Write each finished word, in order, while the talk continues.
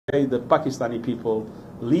the Pakistani people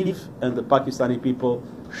live, and the Pakistani people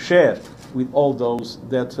share with all those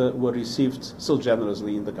that were received so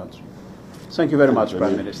generously in the country. Thank you very much,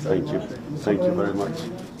 Prime Minister. Thank you. Thank you very much.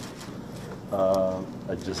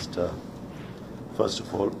 First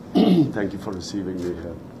of all, thank you for receiving me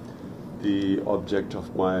here. The object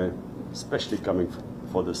of my, especially coming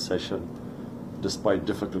for this session, despite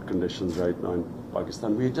difficult conditions right now in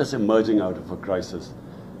Pakistan, we're just emerging out of a crisis,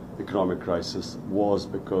 economic crisis, was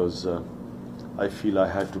because I feel I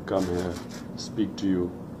had to come here, speak to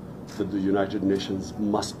you, that the United Nations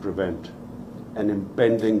must prevent an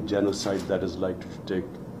impending genocide that is likely to take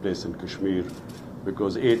place in Kashmir,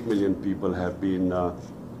 because 8 million people have been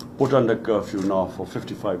put under curfew now for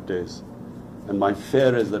 55 days. And my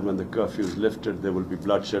fear is that when the curfew is lifted, there will be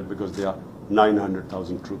bloodshed because there are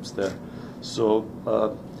 900,000 troops there. So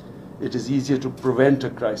it is easier to prevent a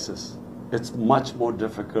crisis. It's much more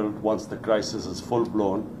difficult once the crisis is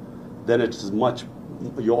full-blown. Then it is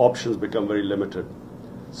your options become very limited.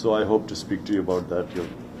 So I hope to speak to you about that,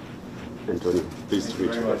 Antonio. Pleased to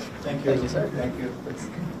meet you. Thank you, sir. Thank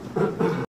you.